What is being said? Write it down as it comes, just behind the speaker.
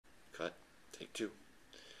2.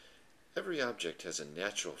 Every object has a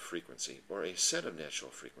natural frequency, or a set of natural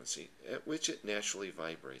frequency, at which it naturally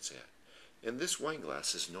vibrates at. And this wine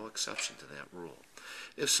glass is no exception to that rule.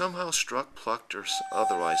 If somehow struck, plucked, or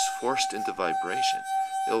otherwise forced into vibration,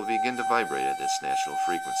 it will begin to vibrate at its natural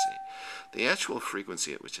frequency. The actual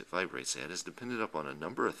frequency at which it vibrates at is dependent upon a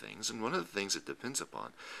number of things, and one of the things it depends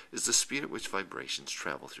upon is the speed at which vibrations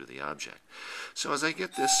travel through the object. So as I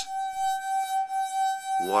get this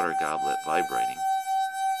water goblet vibrating,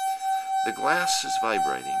 the glass is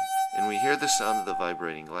vibrating, and we hear the sound of the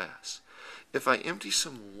vibrating glass. If I empty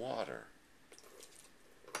some water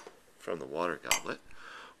from the water goblet,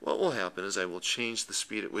 what will happen is I will change the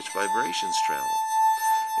speed at which vibrations travel.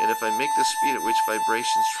 And if I make the speed at which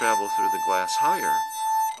vibrations travel through the glass higher,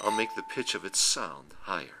 I'll make the pitch of its sound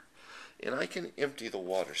higher. And I can empty the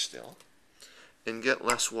water still and get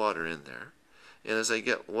less water in there. And as I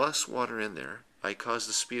get less water in there, I cause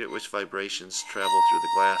the speed at which vibrations travel through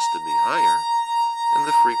the glass to be higher, and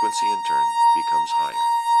the frequency in turn becomes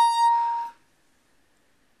higher.